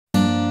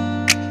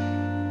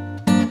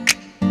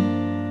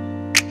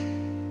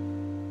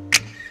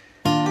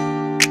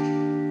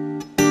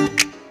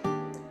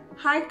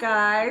Hi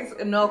guys,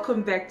 and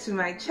welcome back to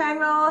my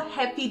channel.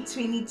 Happy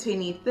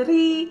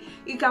 2023.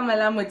 Igama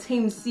lami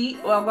Themsie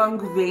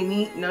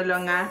wakwaNgubeni no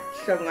longer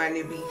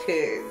Hlongwane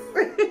because.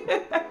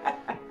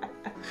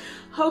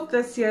 Hope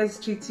this year is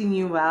treating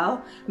you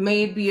well.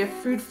 May it be a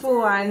fruitful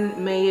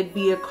one. May it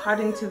be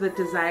according to the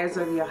desires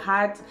of your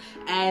heart.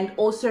 And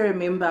also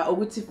remember,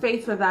 ukuthi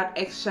faith without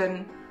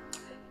action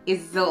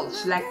is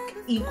zilch, like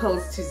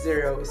equals to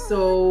zero.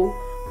 So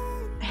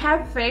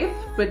have faith,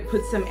 but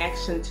put some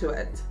action to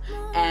it.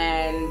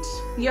 And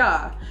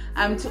yeah,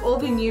 to all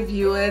the new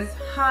viewers,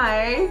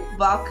 hi,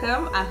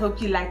 welcome. I hope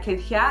you like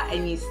it here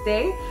and you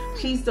stay.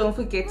 Please don't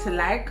forget to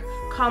like,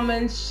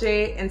 comment,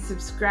 share, and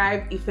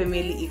subscribe if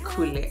family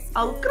ikule.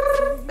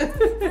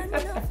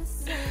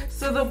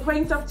 So the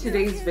point of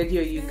today's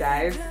video, you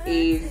guys,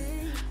 is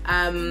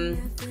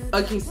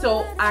okay,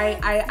 so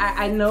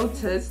I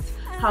noticed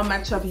how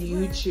much of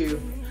YouTube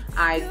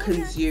I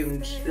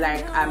consumed,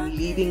 like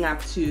leading up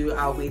to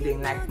our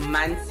wedding, like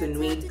months and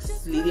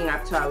weeks leading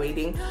up to our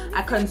wedding.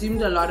 I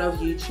consumed a lot of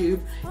YouTube,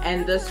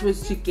 and this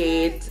was to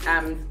get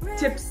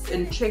tips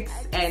and tricks,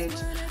 and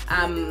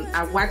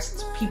I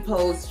watched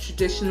people's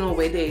traditional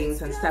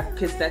weddings and stuff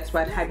because that's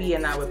what hubby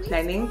and I were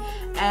planning,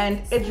 and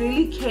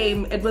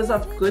it was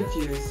of good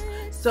use.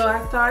 So I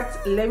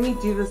thought, let me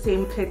do the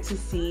same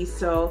courtesy.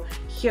 So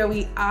here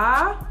we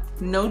are.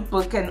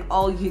 Notebook and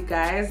all, you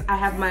guys. I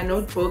have my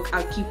notebook.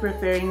 I'll keep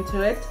referring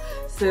to it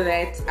so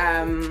that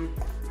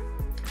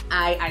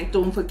I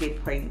don't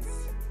forget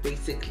points,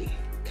 basically.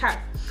 Okay,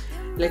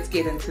 let's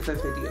get into the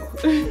video.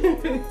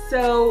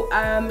 So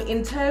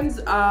in terms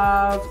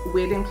of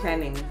wedding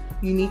planning,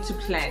 you need to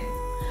plan.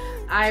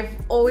 I've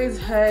always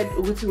heard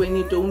when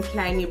you don't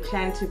plan, you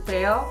plan to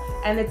fail,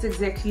 and it's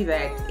exactly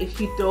that. If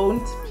you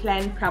don't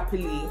plan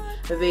properly,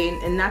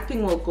 then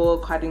nothing will go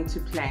according to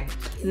plan.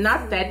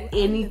 Not that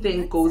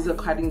anything goes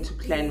according to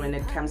plan when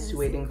it comes to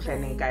wedding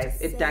planning,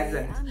 guys. It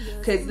doesn't,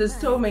 because there's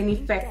so many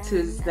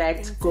factors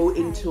that go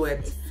into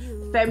it.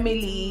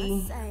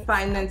 Family,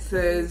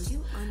 finances,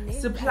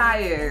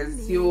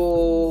 suppliers,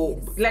 your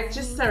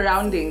just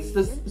surroundings.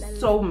 There's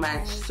so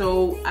much.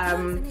 So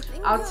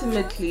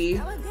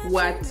ultimately,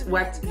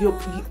 what you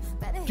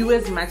do,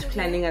 as much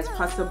planning as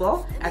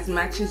possible, as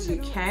much as you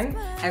can,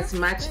 as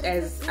much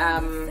as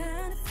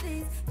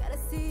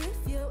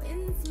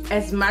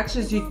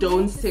you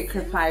don't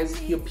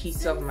sacrifice your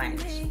peace of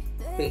mind,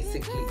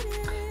 basically.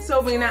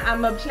 So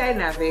I'm a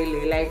planner,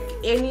 really. Like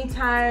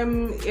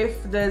anytime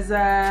if there's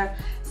a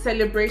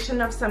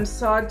celebration of some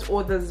sort,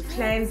 or there's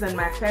plans and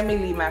my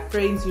family, my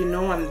friends, I'm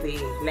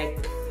there,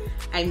 like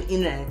I'm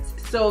in it.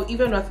 So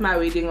even with my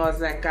wedding, I was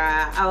like,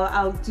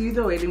 I'll do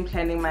the wedding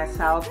planning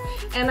myself,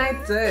 and I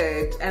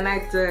did.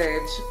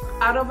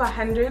 Out of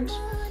 100,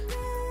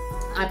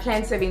 I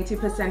planned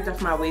 70%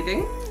 of my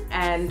wedding,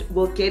 and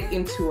we'll get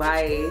into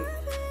why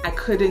I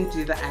couldn't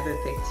do the other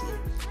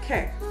 30.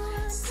 Okay,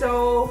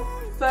 so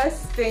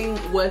first thing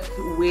with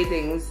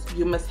weddings,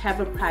 you must have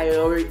a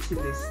priority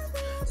list.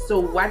 So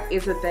what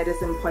is it that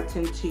is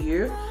important to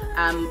you?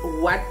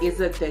 What is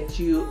it that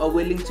you are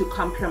willing to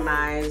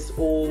compromise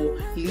or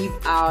leave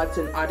out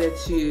in order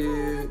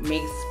to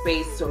make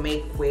space or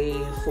make way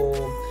for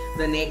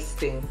the next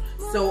thing?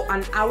 So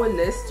on our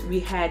list, we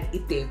had a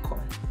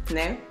decor.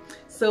 No?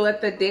 So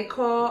at the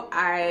decor,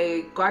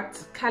 I got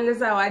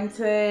colors I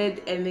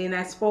wanted, and then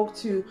I spoke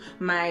to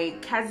my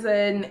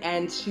cousin,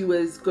 and she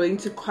was going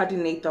to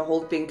coordinate the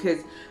whole thing,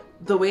 because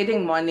the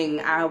wedding morning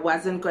I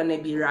wasn't gonna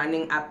be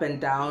running up and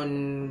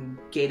down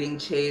getting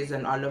chairs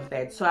and all of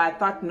that. So I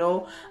thought,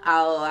 no,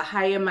 I'll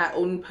hire my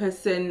own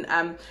person.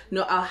 I'll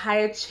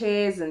hire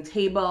chairs and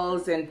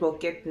tables, and we'll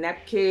get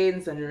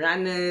napkins and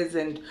runners,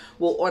 and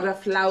we'll order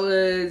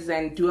flowers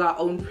and do our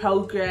own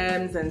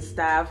programs and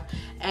stuff.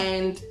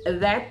 And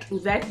that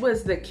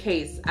was the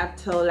case up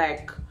till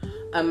like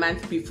a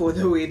month before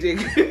the wedding.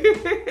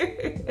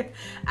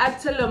 Up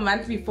till a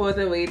month before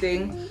the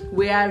wedding,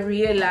 where I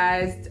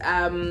realized,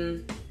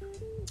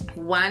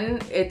 one,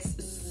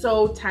 it's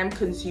so time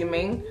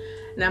consuming.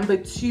 Number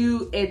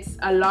two, it's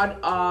a lot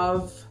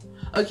of,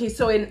 okay,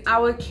 so in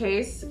our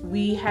case,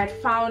 we had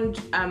found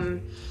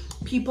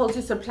people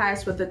to supply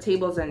us with the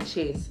tables and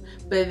chairs,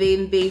 but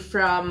then they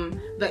from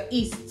the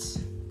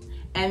east.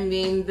 And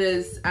then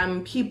there's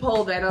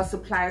people that are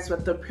suppliers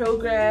with the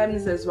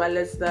programs as well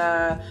as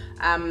the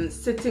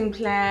sitting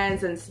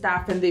plans and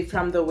stuff, and they're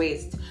from the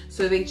west,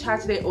 so they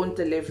charge their own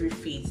delivery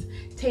fees.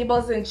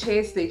 Tables and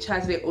chairs, they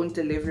charge their own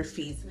delivery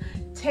fees.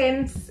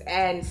 Tents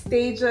and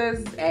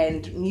stages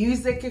and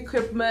music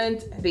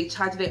equipment, they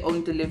charge their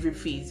own delivery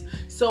fees.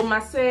 So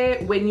Mase,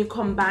 when you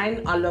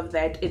combine all of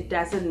that, it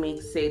doesn't make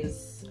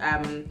sense.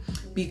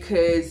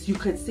 Because you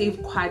could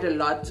save quite a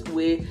lot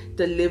where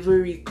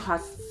delivery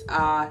costs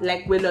are,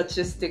 like where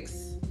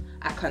logistics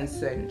are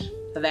concerned.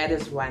 That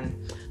is one.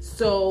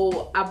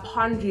 So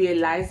upon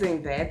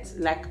realizing that,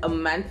 like a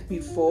month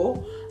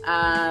before,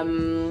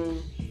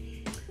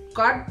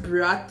 God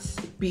brought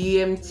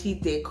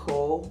BMT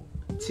Decor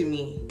to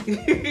me.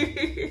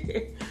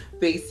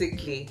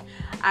 basically.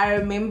 I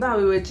remember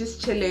we were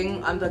just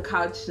chilling on the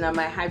couch now,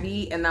 my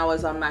hubby and I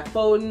was on my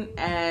phone,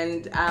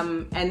 and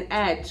an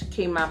ad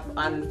came up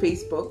on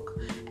Facebook,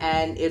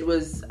 and it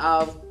was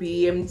of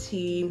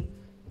BMT.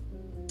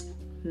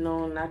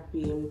 No, not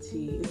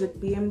BMT. Is it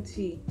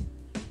BMT?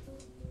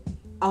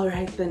 I'll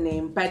write the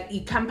name. But the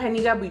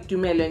company ga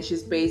Boitumelo, and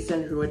she's based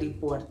in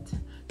Roodepoort.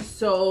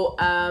 So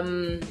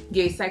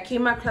yes, I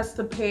came across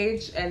the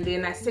page and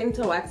then I sent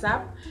her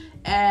WhatsApp,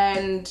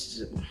 and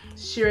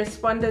she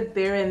responded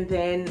there and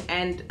then,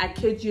 and I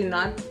kid you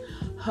not,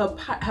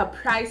 her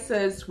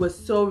prices were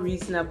so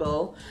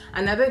reasonable.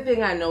 Another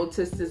thing I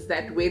noticed is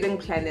that wedding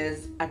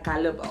planners are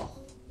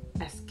gullible,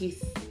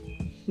 askis,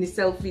 ni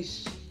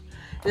selfish.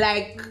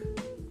 Like,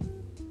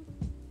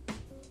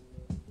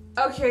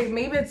 okay,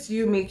 maybe it's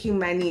you making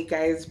money,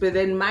 guys, but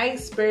then my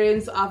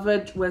experience of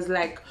it was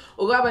like,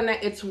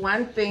 it's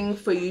one thing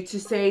for you to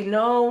say,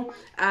 no,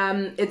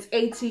 it's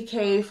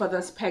 80K for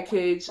this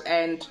package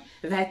and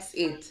that's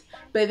it.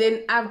 But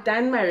then I've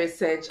done my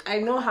research. I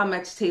know how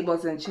much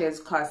tables and chairs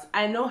cost.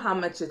 I know how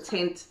much a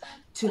tent,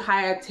 to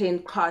hire a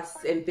tent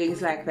costs and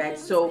things like that.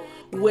 So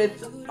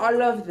with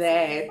all of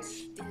that,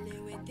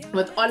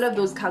 with all of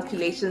those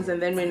calculations,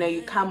 and then when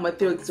you come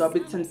with your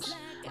exorbitant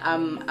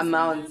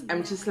amounts,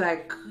 I'm just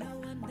like,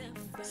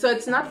 so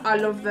it's not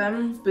all of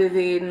them, but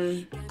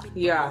then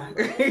yeah,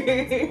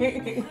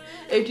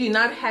 if you're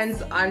not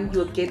hands-on,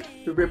 you'll get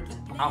ripped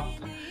off.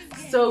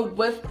 So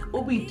with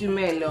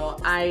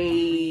Boitumelo,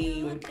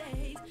 I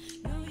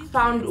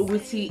found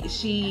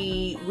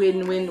she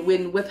when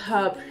with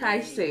her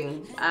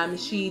pricing,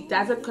 she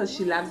does it because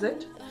she loves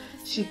it.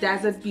 She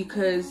does it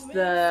because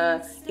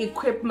the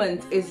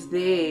equipment is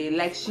there.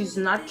 Like, she's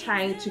not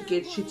trying to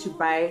get you to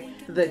buy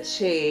the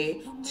chair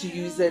to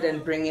use it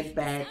and bring it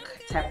back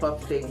type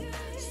of thing.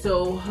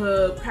 So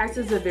her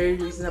prices are very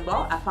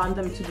reasonable. I found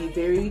them to be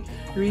very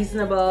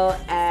reasonable,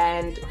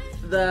 and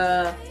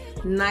the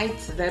night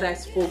that I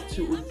spoke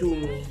to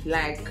Udumi,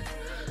 like,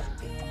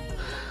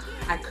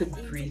 I could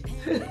breathe.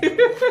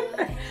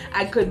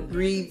 I could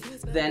breathe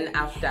then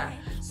after.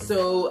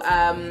 So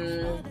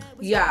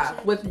yeah,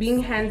 with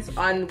being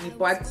hands-on, we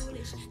bought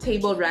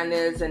table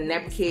runners and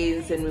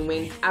napkins, and we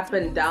went up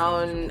and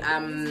down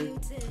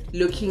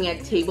looking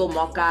at table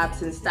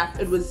mock-ups and stuff.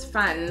 It was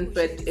fun,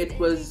 but it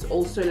was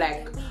also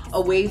like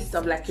a waste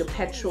of like your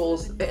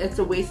petrols. It's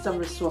a waste of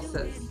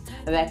resources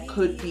that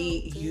could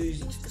be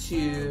used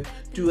to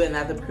do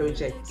another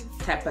project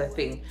type of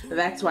thing.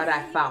 That's what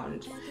I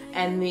found.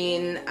 And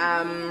then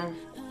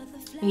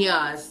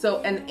yeah,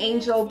 so an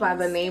angel by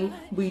the name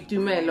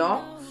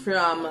Boitumelo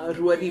from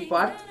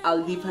Roodepoort,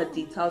 I'll leave her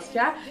details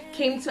here,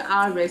 came to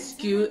our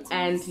rescue,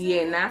 and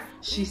Yena,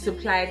 she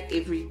supplied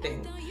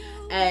everything,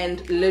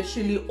 and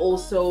literally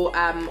also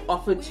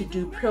offered to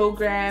do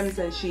programs,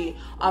 and she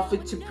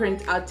offered to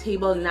print out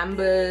table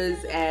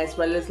numbers as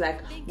well as like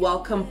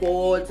welcome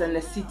boards and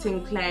a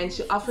seating plan.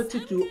 She offered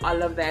to do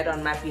all of that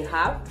on my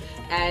behalf,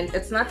 and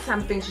it's not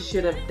something she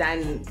should have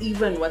done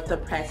even with the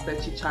price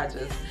that she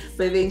charges,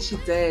 but then she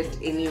did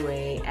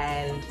anyway.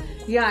 And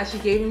yeah, she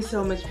gave me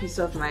so much peace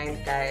of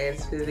mind,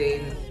 guys. But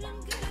then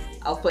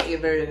I'll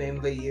forever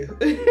remember you.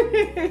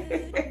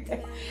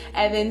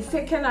 And then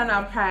second on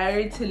our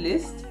priority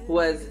list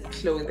was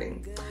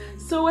clothing.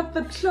 So with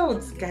the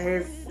clothes,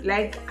 guys,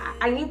 like,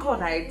 I need to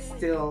write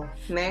still,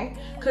 né?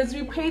 Because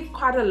we paid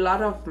quite a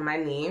lot of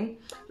money.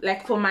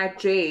 Like, for my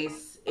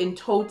dress, in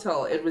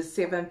total, it was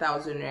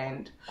 7,000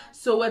 Rand.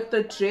 So with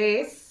the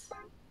dress,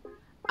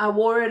 I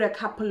wore it a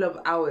couple of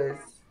hours,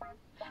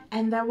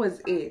 and that was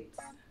it.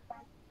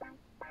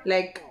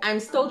 Like,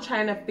 I'm still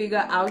trying to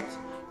figure out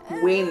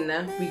when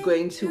we're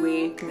going to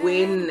wear,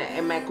 when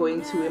am I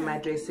going to wear my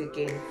dress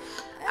again.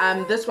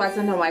 This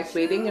wasn't a white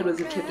wedding, it was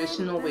a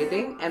traditional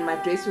wedding, and my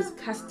dress was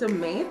custom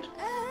made.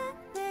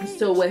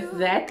 So with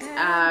that,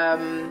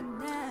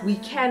 we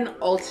can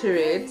alter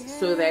it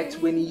so that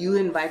when you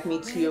invite me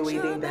to your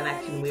wedding, then I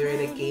can wear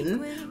it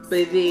again.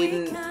 But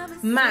then,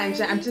 man,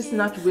 I'm just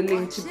not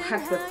willing to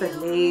pack with the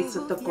lace,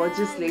 with the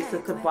gorgeous lace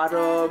at the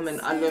bottom and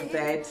all of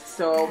that.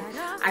 So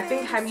I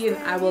think Javi and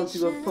I will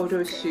do a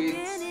photo shoot,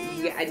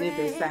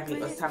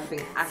 anniversary or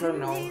something, I don't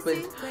know, but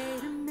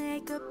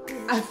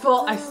I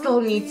feel I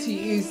still need to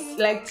use,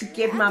 like, to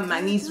get my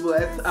money's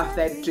worth of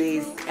that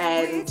dress,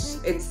 and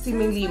it's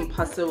seemingly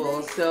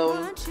impossible.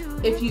 So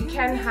if you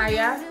can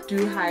hire,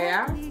 do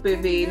hire,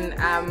 but then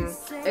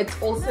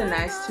it's also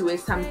nice to wear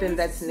something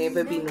that's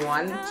never been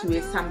worn, to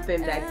wear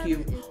something that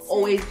you've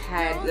always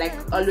had, like,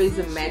 always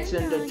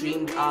imagined or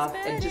dreamed of,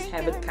 and just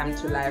have it come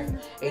to life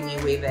and you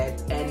wear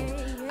that. And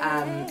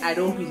I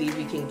don't believe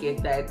you can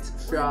get that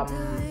from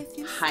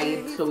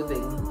hired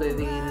clothing, but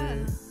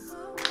then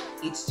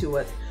each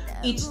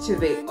to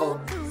their own.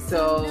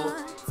 So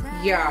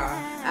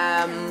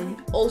yeah,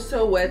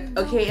 also with,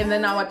 okay, and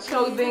then our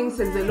clothing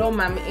says hello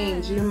Mom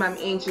Angel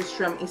is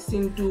from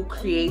Isindu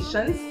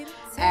Creations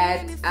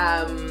at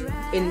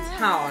in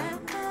town.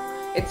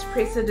 It's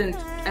President,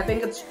 I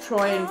think it's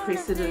Troy and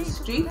President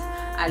Street.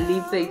 I'll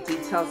leave the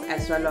details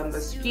as well on the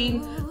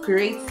screen.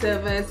 Great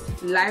service,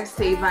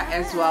 lifesaver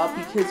as well,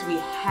 because we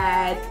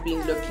had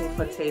been looking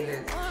for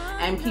tailors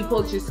and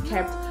people just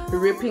kept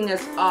ripping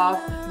us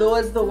off. There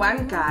was the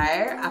one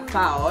guy I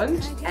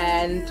found,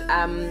 and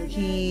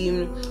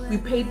we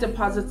paid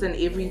deposits and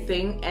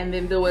everything, and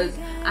then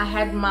I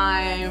had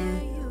my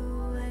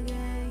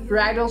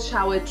bridal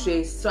shower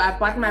dress. So I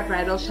bought my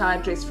bridal shower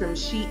dress from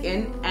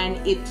Shein, and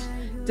it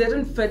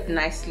didn't fit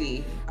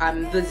nicely.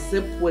 The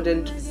zip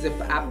wouldn't zip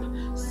up,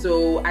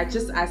 so I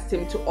just asked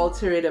him to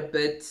alter it a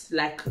bit,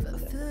 like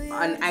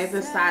on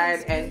either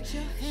side, and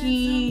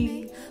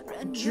he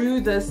drew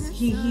this.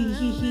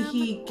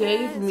 He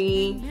gave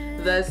me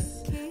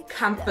this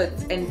comfort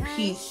and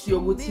peace.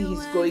 Yoguti,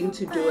 he's going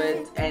to do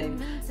it,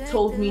 and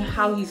told me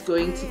how he's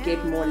going to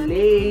get more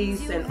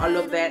lace and all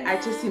of that. I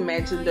just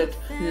imagined it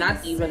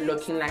not even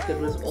looking like it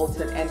was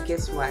altered, and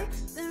guess what?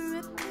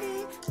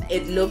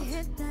 It looked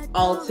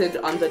altered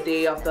on the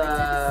day of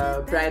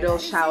the bridal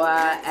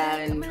shower,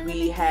 and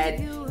we had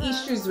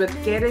issues with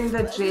getting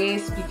the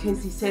dress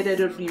because he said it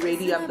would be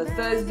ready on the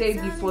Thursday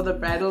before the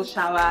bridal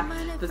shower.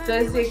 The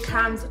Thursday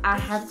comes, I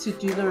have to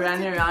do the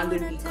run around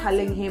and be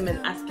calling him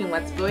and asking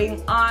what's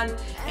going on,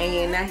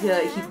 and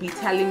he'd be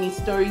telling me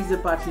stories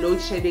about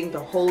load shedding the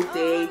whole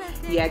day,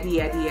 yada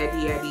yada yada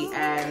yada,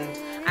 and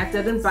I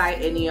didn't buy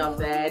any of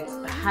that.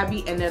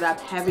 Hubby ended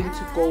up having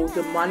to go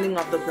the morning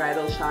of the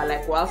bridal shower.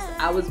 Like, whilst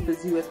I was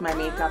busy with my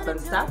makeup and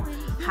stuff,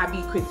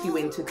 hubby quickly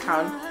went to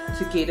town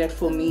to get it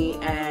for me,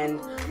 and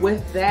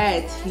with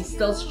that he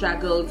still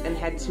struggled and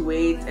had to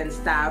wait and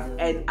stuff,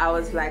 and I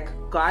was like,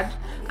 God,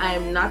 I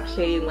am not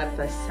playing with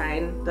this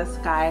sign. This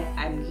guy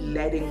I'm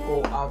letting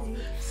go of.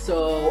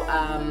 So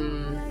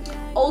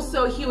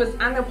also he was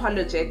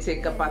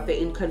unapologetic about the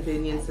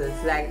inconveniences.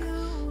 Like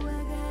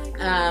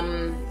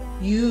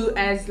you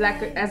as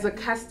a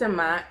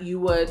customer, you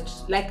would,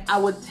 like, I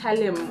would tell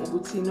him,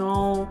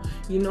 no,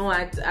 you know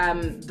what,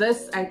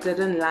 this I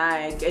didn't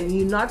like, and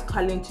you're not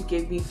calling to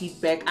give me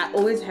feedback. I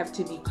always have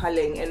to be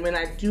calling, and when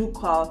I do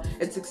call,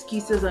 it's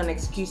excuses on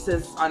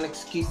excuses on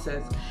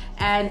excuses,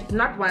 and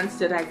not once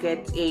did I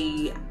get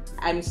a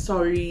I'm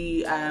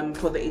sorry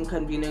for the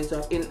inconvenience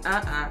of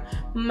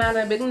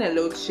mara being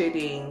load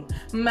shedding,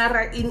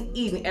 mara in,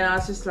 and I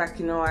was just like,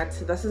 you know what,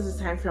 this is a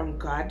sign from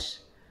God.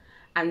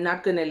 I'm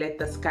not gonna let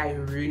this guy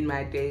ruin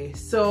my day.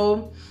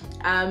 So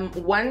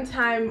one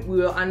time we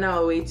were on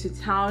our way to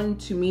town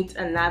to meet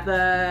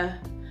another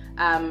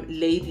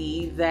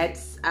lady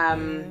that's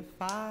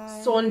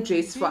sewn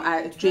dresses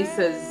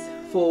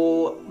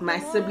for my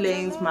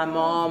siblings, my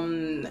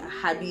mom,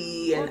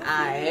 hubby, and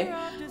I,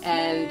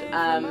 and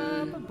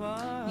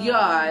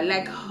yeah,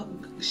 like,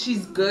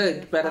 she's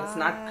good, but it's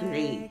not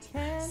great.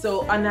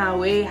 So on our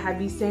way,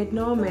 hubby said,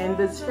 no man,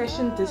 there's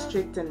fashion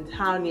district in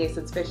town. Yes,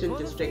 it's fashion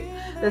district.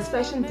 There's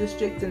fashion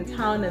district in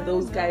town, and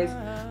those guys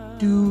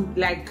do,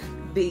 like,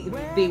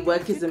 their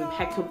work is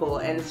impeccable,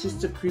 and it's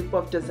just a group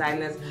of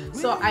designers.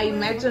 So I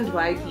imagined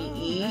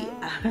YDE.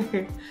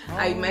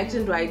 I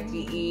imagined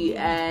YDE,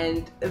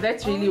 and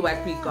that's really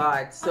what we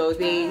got. So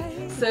their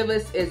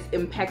service is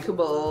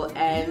impeccable,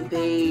 and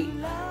they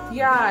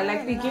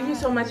give you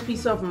so much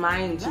peace of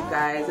mind, you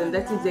guys, and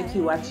that's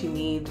exactly what you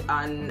need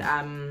on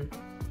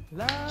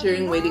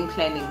during wedding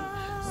planning.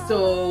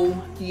 So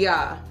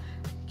yeah,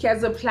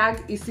 here's a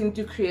plug.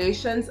 Isintu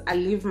Creations. I'll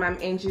leave Mom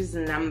Angie's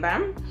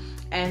number.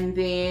 And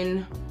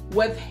then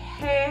with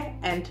hair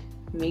and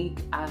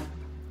makeup,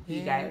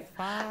 you guys,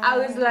 I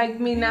was like,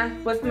 Mina,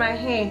 with my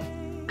hair,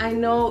 I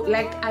know,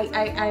 like, I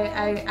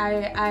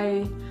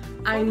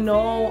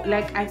know,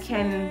 like, I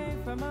can,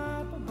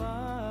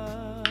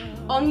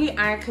 only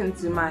I can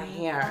do my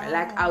hair.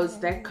 Like, I was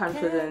that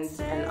confident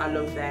and all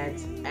of that,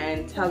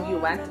 and tell you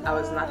what, I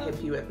was not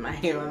happy with my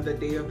hair on the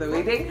day of the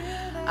wedding.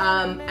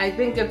 I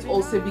think it's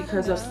also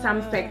because of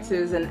some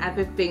factors and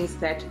other things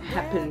that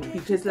happened,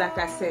 because like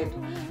I said,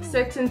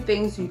 certain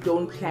things you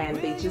don't plan,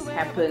 they just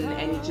happen,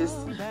 and you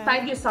just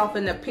find yourself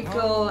in a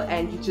pickle,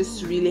 and you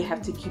just really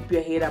have to keep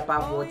your head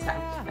above water.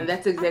 And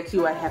that's exactly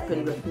what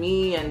happened with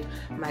me and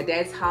my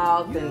dad's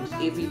health and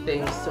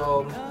everything.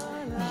 So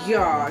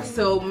yeah,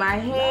 so my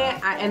hair,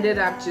 I ended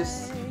up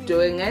just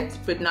doing it,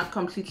 but not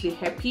completely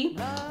happy.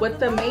 With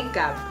the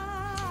makeup,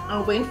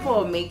 I went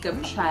for a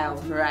makeup trial,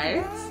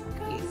 right?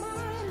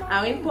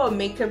 I went for a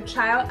makeup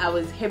trial. I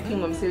was happy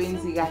when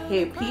Themsieh got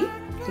happy.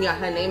 Yeah,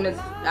 her name is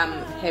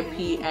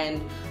Happy,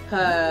 and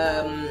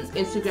her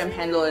Instagram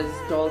handle is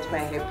Dolled by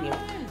Happy.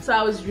 So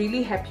I was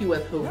really happy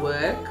with her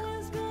work,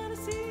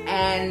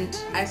 and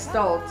I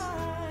start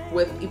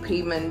with a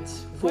payment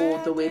for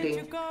the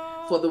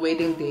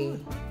wedding day.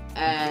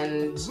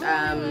 And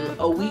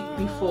a week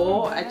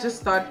before, I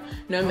just thought,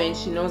 no man,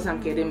 she knows I'm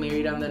getting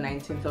married on the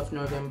 19th of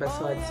November,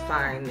 so it's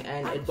fine.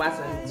 And it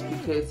wasn't,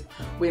 because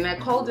when I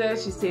called her,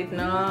 she said,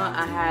 no,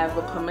 I have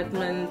a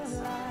commitment,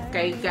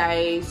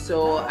 guy,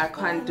 so I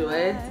can't do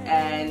it.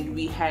 And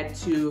we had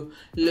to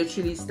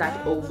literally start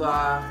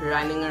over,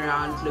 running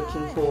around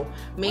looking for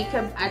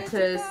makeup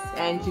artists.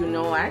 And you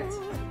know what?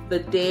 the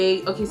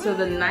day, okay, so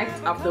the night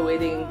of the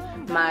wedding,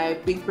 my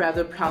big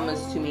brother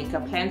promised to make a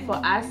plan for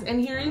us,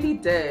 and he really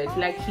did.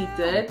 Like, he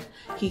did.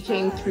 He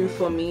came through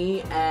for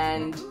me,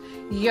 and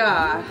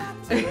yeah.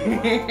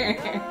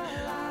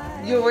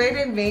 Your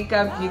wedding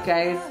makeup, you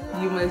guys,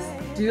 you must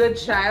do a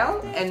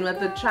trial, and with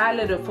the trial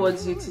it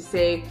affords you to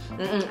say,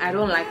 I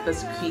don't like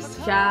this crease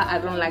here, I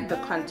don't like the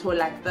contour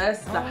like this,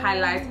 the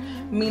highlight.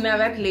 Mina,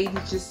 that lady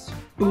just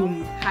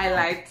boom,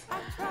 highlight.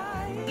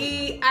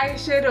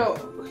 Eyeshadow,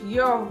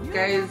 yo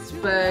guys,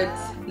 but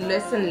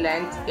lesson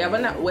learned.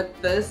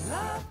 With this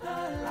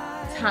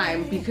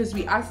time, because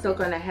we are still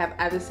gonna have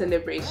other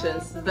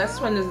celebrations, this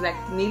one is like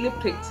nearly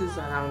practice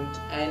around,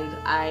 and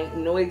I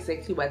know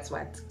exactly what's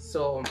what.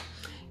 So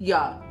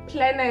yeah,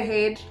 plan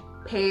ahead,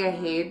 pay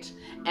ahead.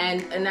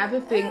 And another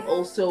thing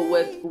also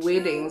with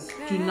weddings,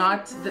 do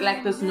not,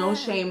 like, there's no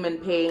shame in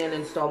paying in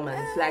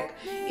installments. Like,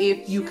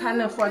 if you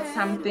can't afford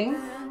something,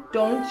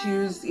 don't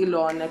use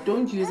Ilona,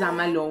 don't use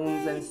AMA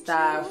loans and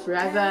stuff,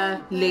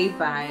 rather lay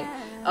by,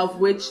 of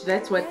which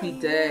that's what we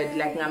did.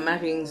 Like AMA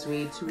rings,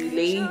 we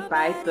lay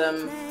by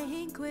them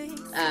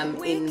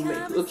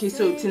okay,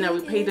 so Tina,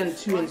 we paid in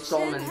 2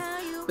 installments.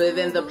 But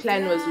then the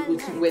plan was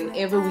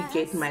whenever we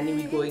get money,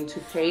 we're going to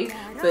pay.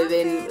 But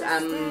then,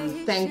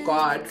 thank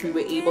God, we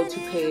were able to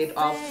pay it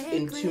off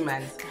in 2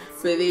 months.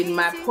 But then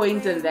my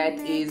point in that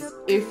is,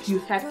 if you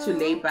have to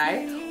lay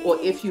by, or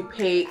if you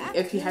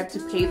have to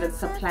pay the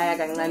supplier,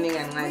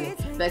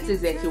 that's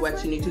exactly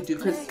what you need to do,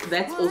 because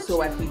that's also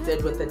what we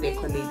did with the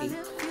decor lady.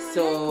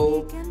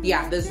 So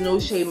yeah, there's no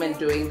shame in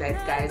doing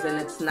that, guys, and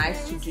it's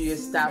nice to do your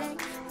stuff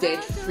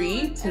debt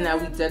free. So now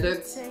we did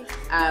it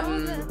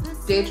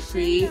debt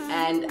free,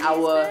 and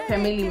our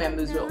family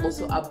members were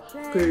also of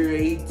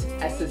great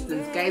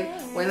assistance, guys.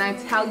 When I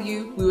tell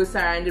you we were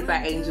surrounded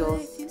by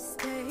angels,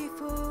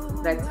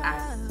 that's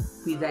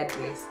us. We that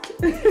blessed.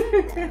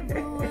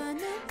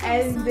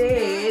 And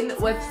then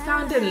with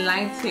sound and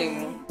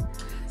lighting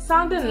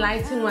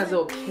was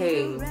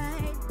okay.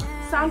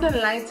 Sound and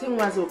lighting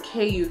was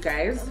okay, you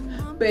guys.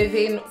 But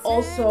then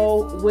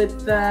also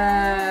with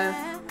the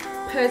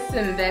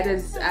person that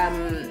is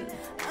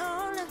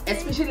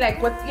especially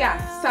like what,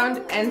 yeah,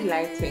 sound and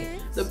lighting,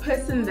 the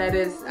person that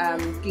is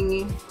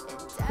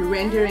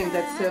rendering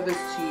that service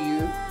to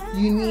you,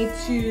 you need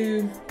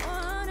to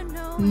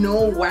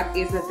know what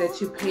is it that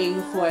you're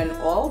paying for and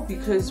all,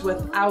 because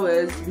with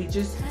ours we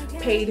just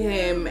paid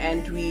him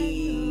and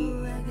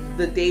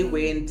the day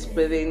went,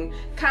 but then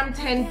come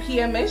 10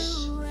 p.m.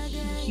 ish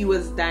he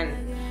was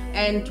done.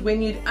 And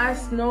when you'd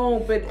ask, no,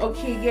 but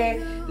okay, yeah,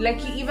 like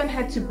he even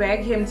had to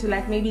beg him to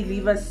like maybe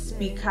leave a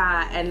speaker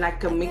and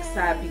like a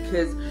mixer,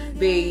 because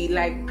they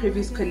like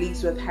previous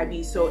colleagues with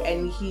hubby. So,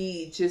 and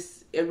he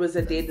just, it was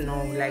a dead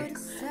no, like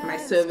my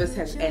service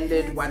has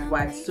ended,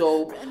 what.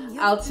 So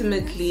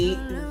ultimately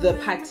the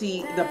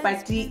party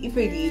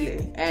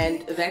ifedile,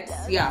 and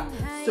that's, yeah.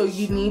 So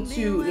you need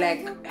to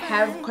like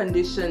have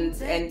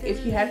conditions, and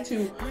if you have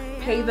to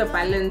pay the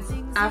balance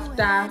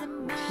after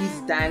he's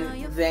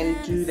done, then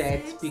do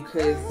that,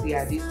 because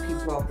yeah, these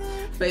people.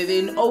 But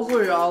then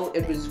overall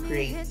it was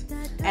great.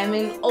 And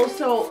then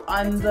also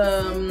on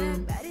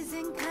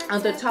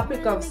the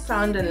topic of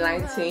sound and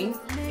lighting,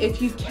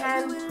 if you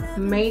can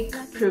make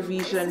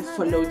provision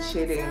for load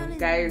shedding,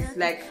 guys,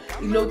 like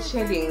load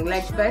shedding,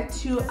 like that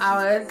 2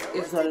 hours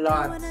is a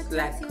lot,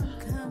 like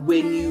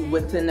when you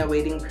within a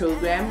wedding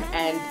program.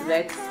 And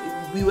that's,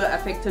 we were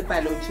affected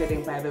by load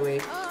shedding, by the way,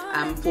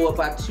 for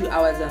about 2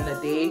 hours on the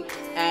day.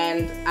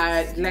 And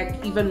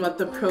like even with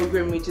the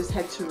program, we just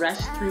had to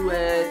rush through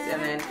it,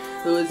 and then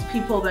there was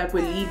people that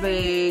were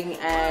leaving,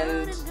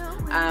 and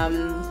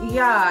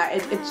yeah,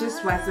 it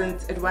just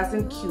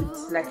wasn't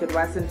cute, like it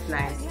wasn't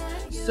nice.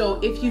 So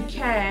if you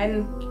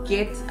can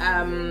get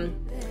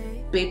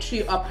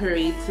battery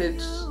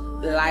operated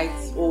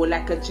lights or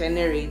like a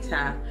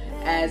generator,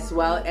 as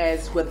well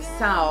as with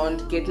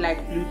sound, get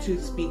like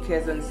Bluetooth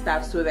speakers and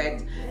stuff, so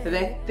that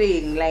that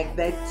thing, like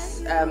that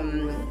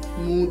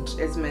mood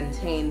is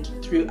maintained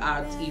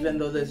throughout, even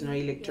though there's no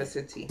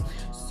electricity.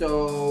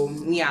 So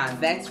yeah,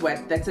 that's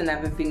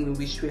another thing we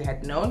wish we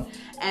had known.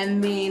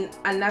 And then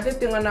another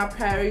thing on our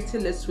priority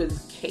list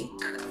was cake.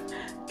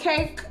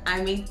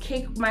 I made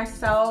cake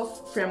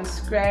myself from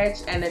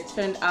scratch, and it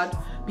turned out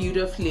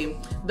beautifully.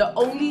 The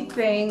only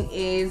thing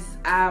is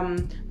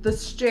the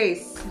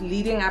stress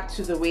leading up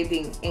to the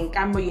wedding. In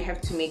Kambo, you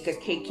have to make a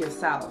cake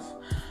yourself.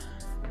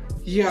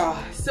 Yeah,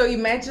 so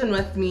imagine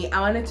with me, I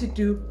wanted to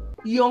do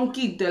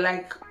yonki,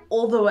 like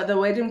all the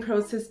wedding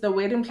process, the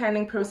wedding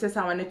planning process.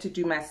 I wanted to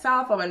do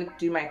myself. I wanted to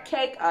do my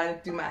cake, I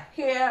wanted to do my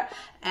hair,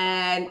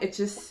 and it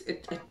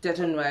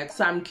didn't work.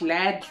 So I'm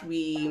glad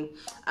we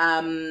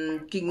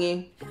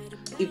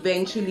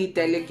eventually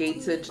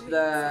delegated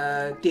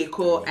the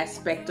decor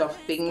aspect of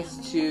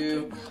things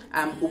to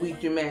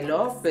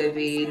Ubidumelo. But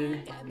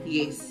then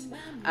yes,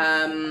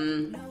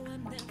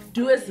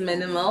 do as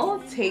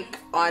minimal, take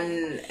on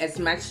as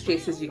much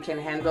stress as you can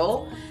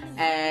handle,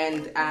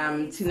 and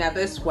Tina,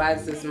 this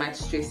was as much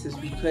stress as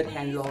we could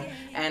handle,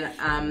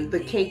 and the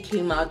cake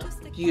came out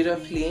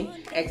beautifully,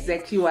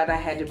 exactly what I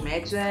had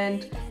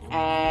imagined,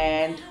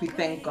 and we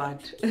thank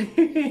God.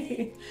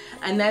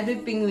 Another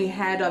thing we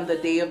had on the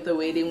day of the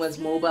wedding was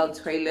mobile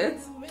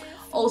toilets.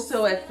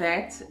 Also at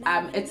that,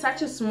 it's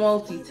such a small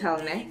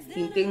detail,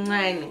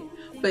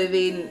 but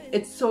then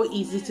it's so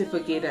easy to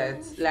forget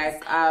it.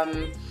 Like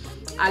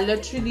I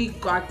literally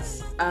got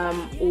I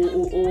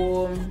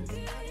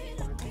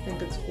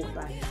think it's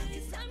Hopa.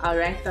 I'll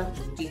write the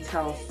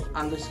details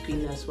on the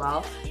screen as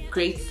well.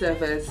 Great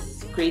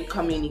service, great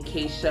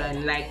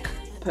communication, like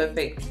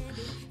perfect.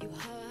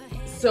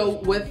 So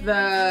with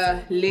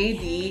the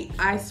lady,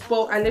 I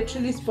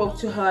literally spoke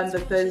to her on the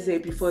Thursday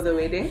before the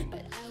wedding.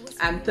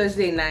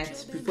 Thursday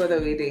night before the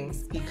wedding,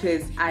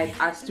 because I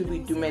asked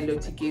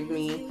Dumelo to give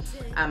me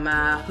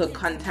her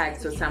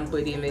contacts or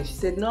somebody, and then she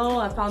said, no,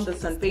 I found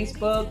this on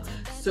Facebook,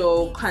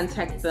 so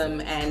contact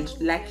them, and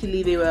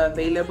luckily they were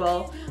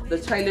available. The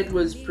toilet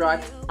was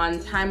brought on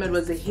time. It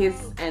was a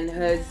his and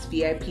hers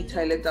VIP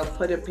toilet. I'll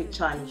put a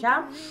picture on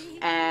here,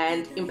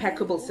 and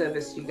impeccable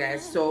service, you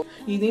guys. So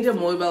you need a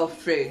mobile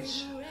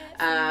fridge.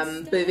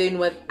 But then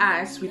with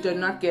us, we did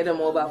not get a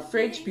mobile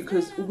fridge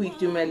because Ubi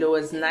Dumelo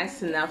was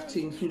nice enough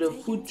to include a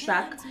food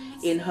truck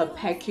in her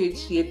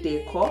package here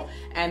decor,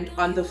 and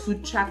on the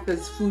food truck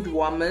there's food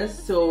warmers.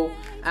 So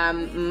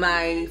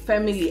my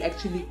family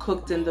actually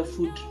cooked in the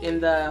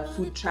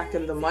food truck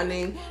in the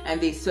morning,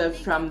 and they served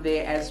from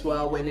there as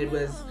well when it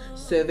was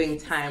serving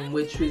time,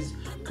 which was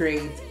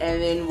great.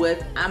 And then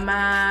with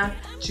ama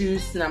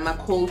juice and ama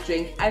cold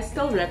drink, I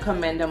still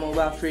recommend a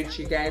mobile fridge,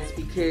 you guys,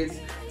 because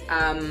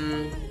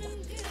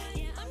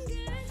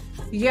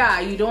yeah,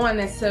 you don't want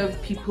to serve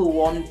people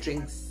warm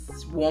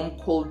drinks, warm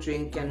cold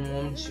drink and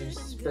warm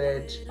juice,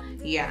 but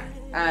yeah,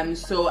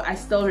 so I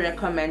still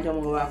recommend a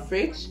mobile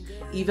fridge,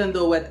 even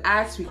though with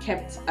us we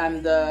kept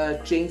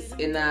the drinks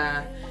in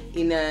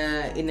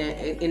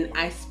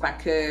ice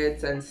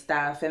buckets and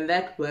stuff, and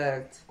that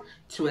worked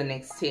to an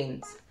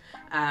extent.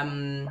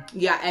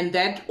 Yeah, and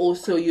that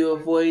also you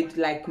avoid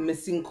like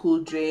missing cool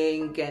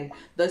drink and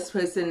this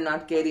person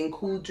not getting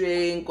cool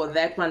drink or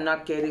that one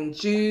not getting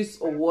juice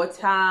or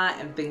water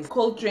and things.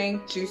 Cold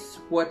drink, juice,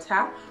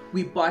 water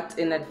we bought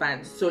in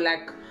advance, so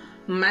like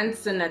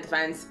months in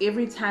advance.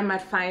 Every time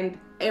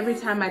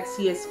I'd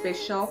see a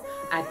special,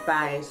 I'd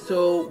buy.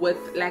 So with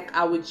like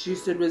our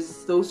juice, it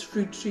was those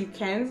fruit tree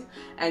cans,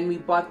 and we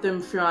bought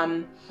them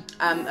from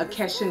a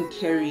cash and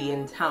carry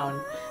in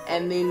town.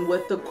 And then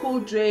with the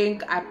cool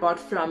drink, I bought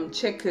from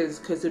Checkers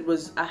because it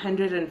was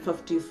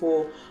 150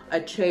 for a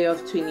tray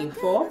of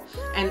 24.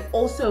 And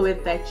also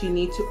with that, you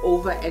need to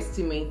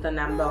overestimate the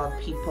number of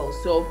people.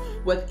 So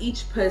with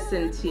each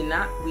person,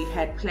 Tina, we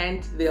had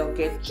planned they'll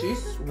get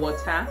juice,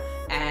 water,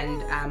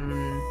 and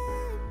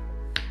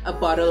a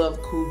bottle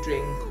of cool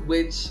drink,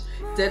 which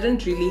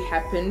didn't really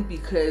happen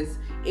because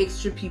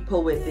extra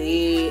people were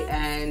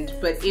there,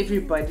 but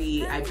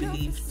everybody, I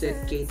believe,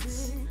 did get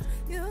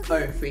a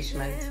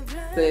refreshment.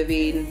 But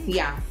then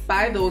yeah,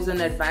 buy those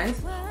in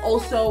advance.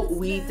 Also,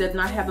 we did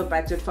not have a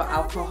budget for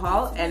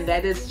alcohol, and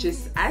that is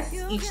just us,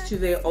 each to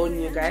their own,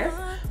 you guys.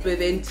 But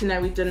then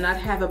Tina, we did not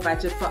have a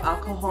budget for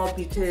alcohol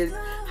because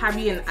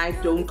Harry and I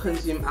don't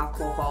consume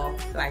alcohol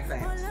like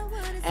that.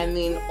 And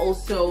then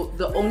also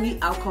the only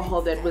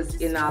alcohol that was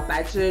in our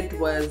budget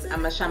was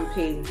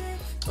champagne,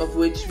 of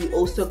which we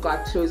also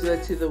got closer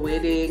to the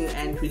wedding,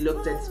 and we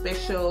looked at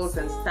specials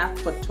and stuff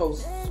for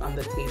toasts on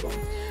the table,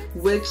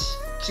 which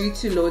due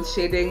to load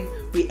shedding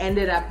we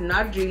ended up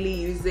not really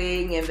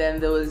using, and then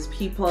there was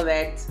people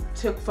that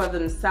took for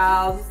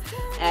themselves.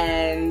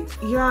 And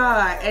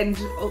yeah, and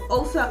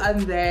also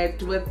on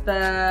that with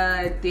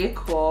the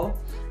decor,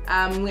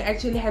 we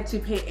actually had to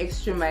pay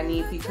extra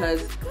money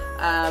because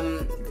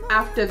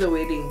after the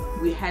wedding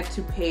we had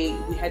to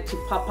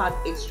pop out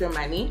extra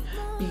money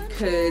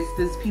because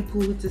there's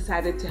people who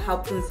decided to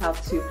help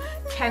themselves to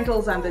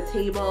candles on the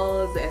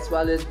tables as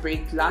well as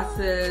break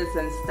glasses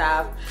and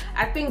stuff.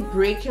 I think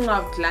breaking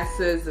of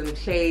glasses and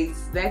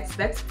plates,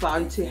 that's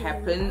bound to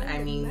happen. I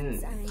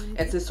mean,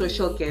 it's a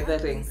social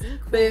gathering.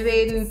 But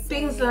then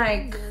things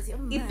like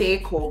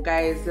decor,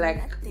 guys,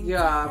 like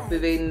yeah,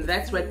 but then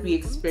that's what we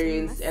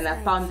experienced, and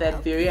I found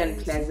that very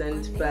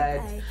unpleasant,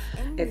 but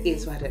it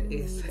is what it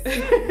is.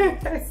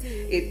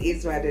 It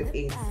is what it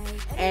is.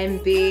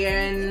 And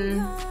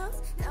then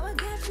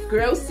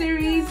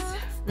groceries.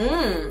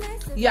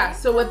 Yeah,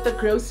 so with the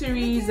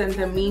groceries and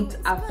the meat,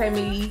 our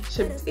family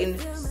chipped in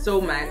so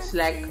much.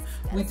 Like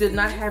we did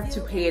not have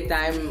to pay a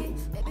dime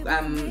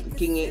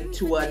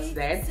towards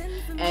that.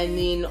 And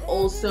then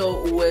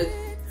also with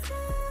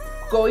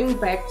going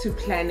back to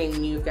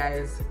planning, you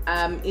guys,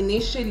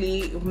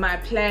 initially my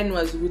plan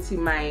was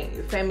my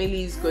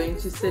family is going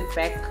to sit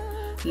back,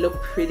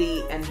 look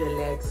pretty and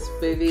relax,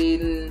 but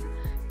then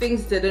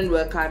things didn't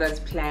work out as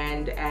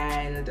planned,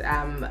 and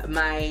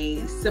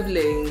my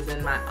siblings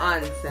and my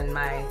aunts and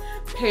my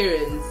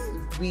parents,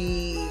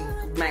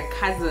 my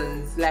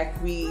cousins, like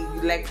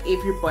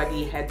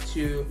everybody had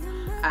to,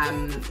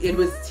 it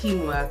was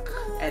teamwork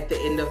at the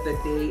end of the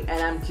day,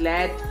 and I'm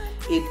glad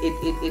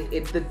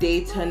the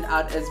day turned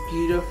out as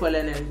beautiful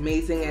and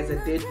amazing as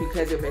it did,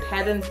 because if it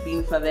hadn't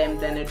been for them,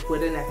 then it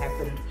wouldn't have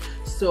happened.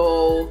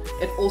 So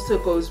it also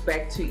goes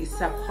back to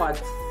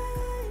support.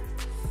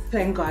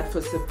 Thank God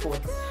for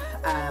support.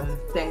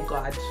 Thank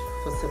God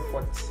for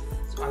support.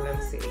 That's all I'm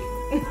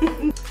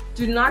saying.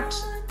 Do not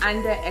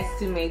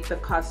underestimate the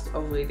cost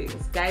of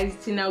weddings. Guys,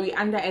 Tina, we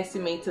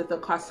underestimated the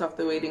cost of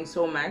the wedding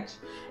so much,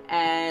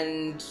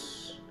 and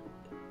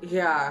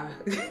yeah.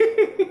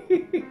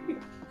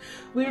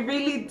 We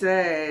really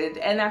did,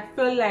 and I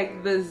feel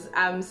like there's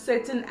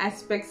certain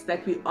aspects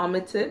that we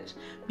omitted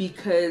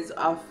because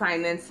of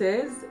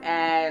finances,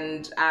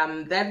 and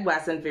that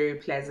wasn't very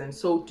pleasant.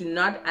 So do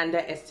not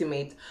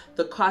underestimate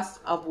the cost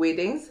of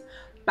weddings.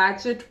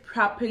 Budget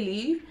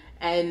properly,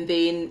 and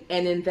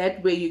in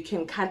that way you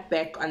can cut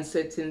back on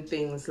certain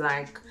things,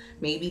 like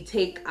maybe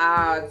take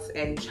outs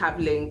and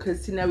traveling,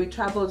 because you know we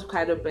traveled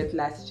quite a bit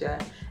last year,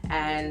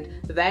 and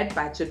that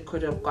budget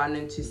could have gone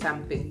into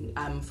something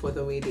for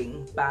the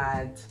wedding.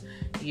 But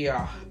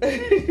yeah.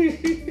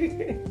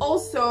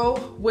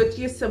 Also with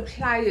your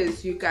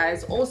suppliers, you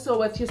guys,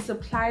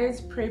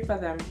 pray for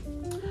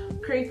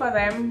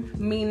them.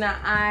 Mina,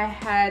 I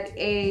had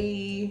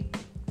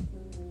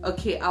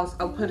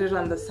I'll put it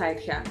on the side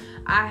here.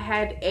 I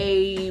had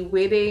a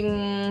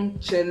wedding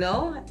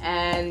journal,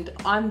 and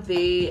on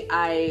there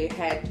I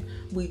had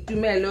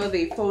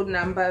their phone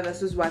number,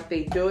 this is what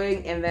they're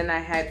doing, and then I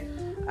had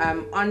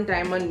on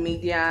Diamond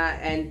Media,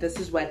 and this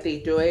is what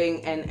they're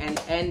doing,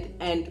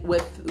 and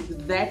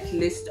with that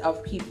list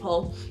of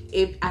people,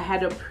 if I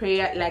had a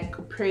prayer list,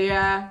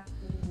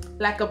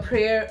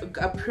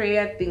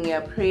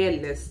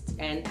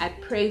 and I'd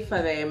pray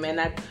for them,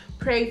 and I'd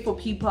pray for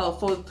people,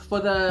 for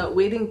the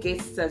wedding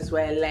guests as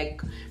well.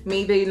 Like,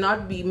 may there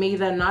not be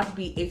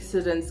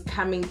accidents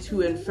coming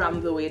to and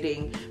from the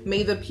wedding.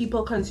 May the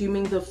people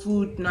consuming the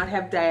food not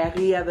have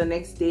diarrhea the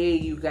next day,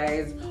 you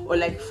guys, or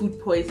like food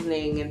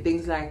poisoning and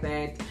things like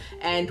that.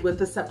 And with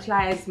the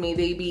suppliers, may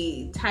they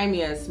be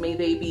timeous, may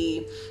they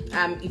be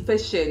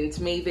efficient,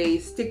 may they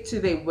stick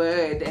to their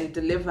word and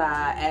deliver,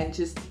 and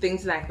just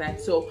things like that.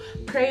 So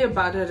pray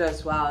about it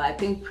as well. I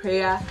think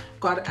prayer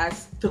got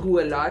us through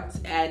a lot,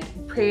 and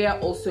prayer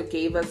also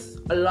gave us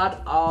a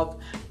lot of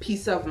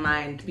peace of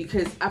mind,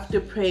 because after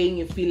praying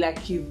you feel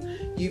like you've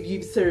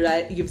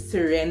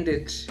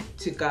surrendered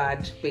to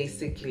God,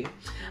 basically.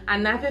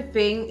 Another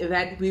thing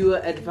that we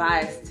were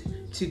advised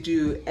to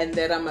do, and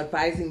that I'm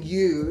advising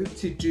you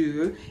to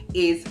do,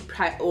 is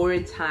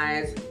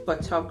prioritize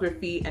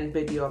photography and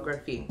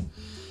videography.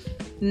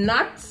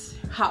 Not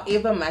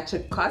however much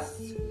it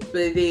costs,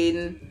 but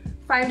then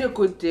find a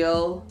good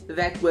deal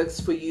that works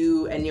for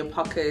you and your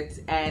pocket,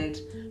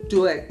 and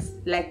do it.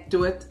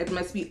 It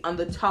must be on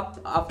the top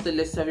of the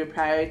list of your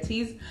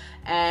priorities.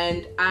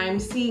 And I'm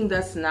seeing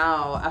this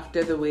now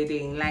after the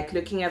wedding, like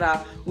looking at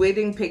our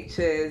wedding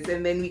pictures,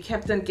 and then we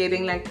kept on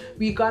getting, like,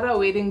 we got our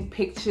wedding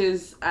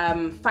pictures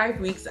 5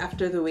 weeks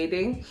after the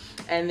wedding,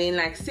 and then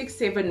like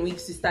 6-7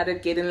 weeks we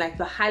started getting like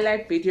the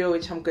highlight video,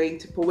 which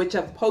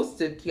I've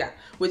posted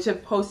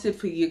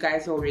for you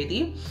guys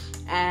already.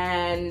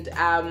 And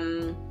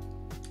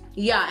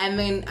yeah, and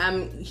then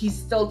he's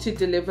still to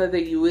deliver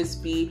the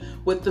USB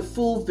with the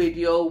full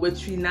video,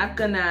 which we're not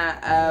gonna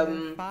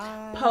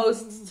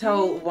post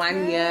till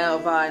 1 year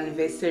of our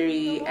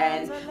anniversary,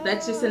 and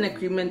that's just an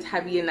agreement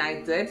hubby and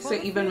I did. So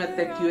even with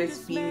that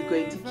USB, we're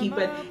going to keep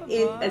it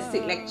in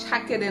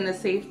chuck it in a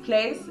safe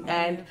place,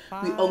 and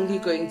we're only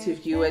going to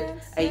view it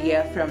a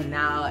year from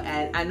now.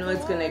 And I know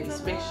it's gonna be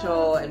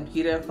special and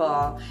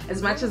beautiful,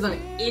 as much as I'm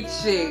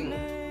itching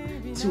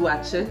to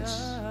watch it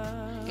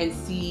and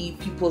see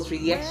people's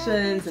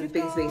reactions and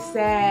things they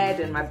said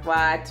and my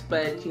butt,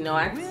 but you know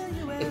what,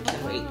 it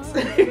can wait.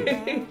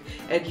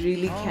 It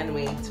really can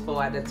wait for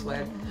what it's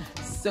worth.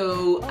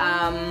 So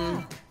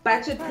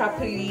budget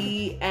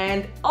properly,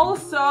 and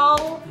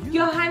also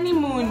your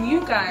honeymoon,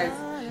 you guys,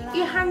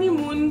 your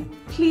honeymoon,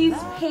 please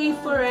pay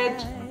for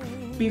it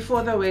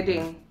before the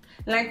wedding.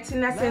 Like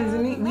Tina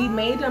Themsieh, we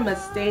made a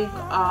mistake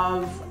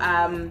of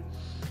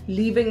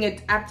leaving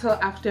it up till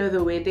after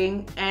the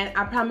wedding, and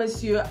I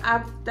promise you,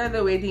 after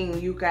the wedding,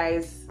 you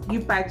guys,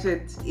 your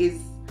budget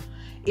is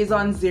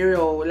on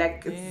zero.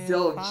 Like, it's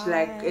zilch,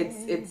 like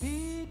it's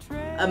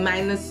a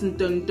minus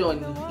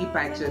ton your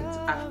budget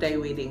after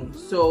your wedding.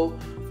 So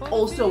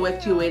also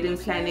with your wedding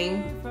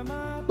planning,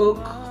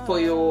 book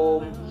for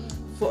your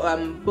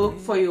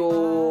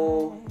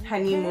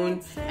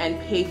honeymoon and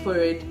pay for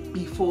it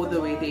before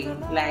the wedding.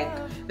 Like,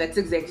 that's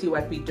exactly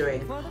what we're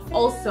doing.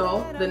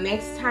 Also, the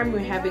next time we're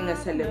having a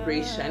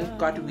celebration,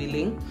 God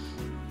willing,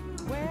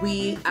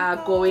 we are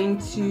going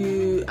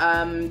to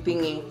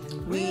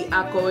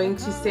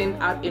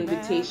send out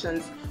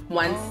invitations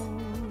once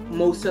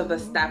most of the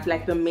stuff,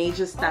 like the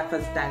major stuff,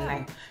 is done.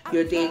 Like,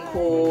 your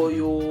decor,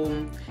 your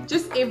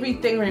just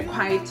everything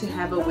required to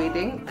have a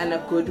wedding and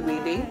a good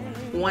wedding.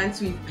 Once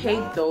we've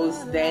paid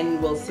those,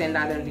 then we'll send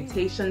out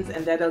invitations,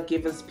 and that'll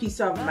give us peace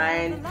of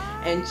mind,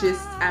 and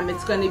just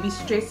it's going to be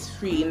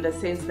stress-free in the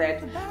sense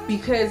that,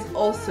 because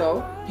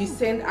also you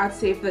send out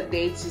save the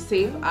dates, you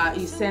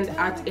send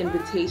out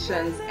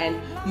invitations,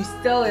 and you're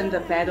still in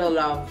the battle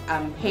of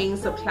paying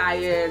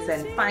suppliers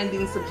and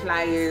finding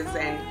suppliers,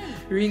 and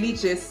really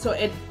just so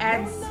it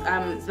adds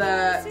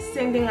the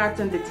sending out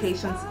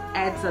invitations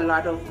adds a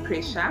lot of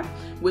pressure,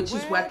 which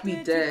is what we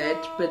did.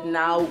 But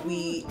now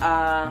we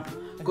are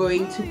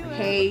going to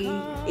pay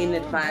in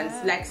advance,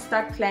 like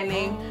start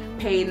planning,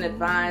 pay in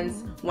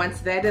advance. Once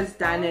that is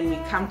done and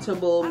we're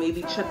comfortable,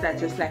 maybe check that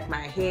just like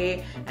my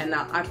hair and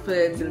our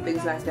outfits and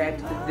things like that,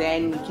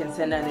 then we can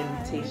send out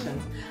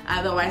invitations.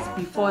 Otherwise,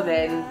 before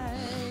then,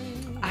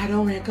 I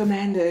don't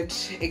recommend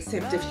it,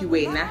 except if you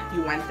you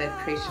want that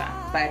pressure,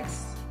 but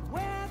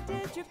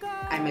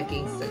I'm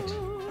against it.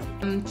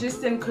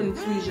 Just in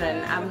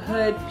conclusion, I've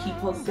heard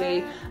people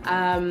say,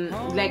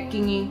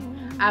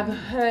 I've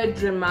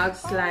heard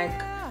remarks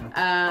like,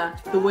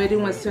 the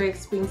wedding was so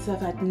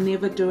expensive, I'd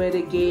never do it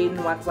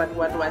again, what.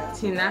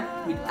 Tina,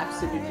 we'd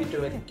absolutely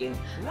do it again.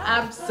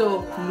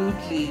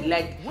 Absolutely.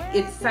 Like,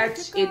 it's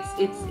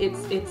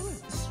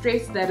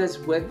stress that is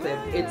worth it.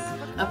 It's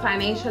a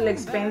financial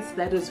expense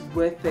that is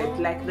worth it.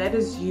 Like, that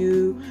is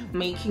you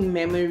making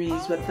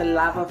memories with the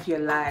love of your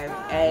life.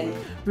 And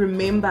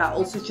remember,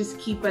 also just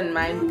keep in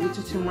mind,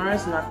 tomorrow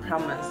is not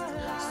promised.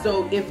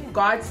 So if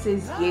God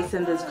says yes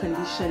and there's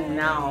condition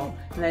now,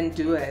 then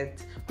do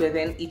it. But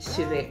then each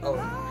to their own.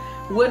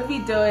 Would we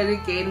do it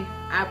again?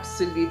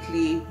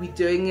 Absolutely. We're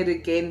doing it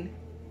again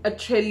 1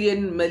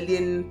 trillion,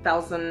 million,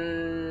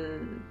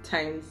 1,000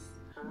 times.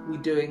 We're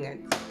doing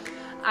it.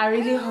 I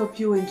really hope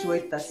you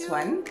enjoyed this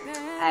one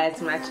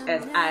as much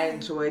as I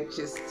enjoyed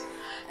just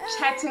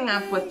chatting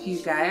up with you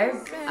guys.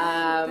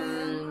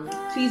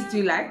 Please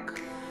do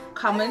like,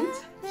 comment,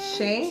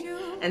 share,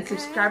 and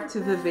subscribe to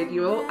the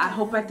video. I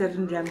hope I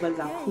didn't ramble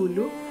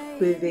kakhulu.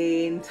 But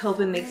then till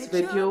the next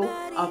video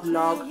or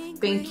vlog,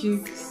 thank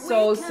you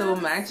so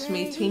much.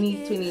 May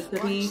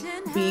 2023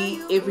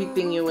 be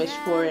everything you wish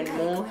for and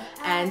more,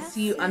 and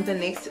see you on the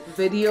next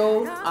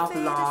video or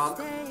vlog.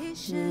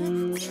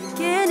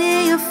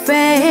 Getting your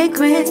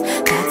fragrance,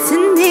 that's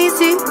an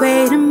easy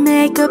way to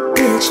make a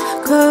bitch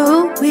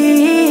go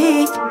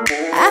weak.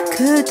 I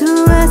could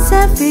do us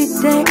every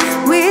day.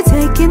 We're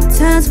taking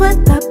turns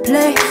when I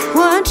play.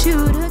 Want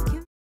you to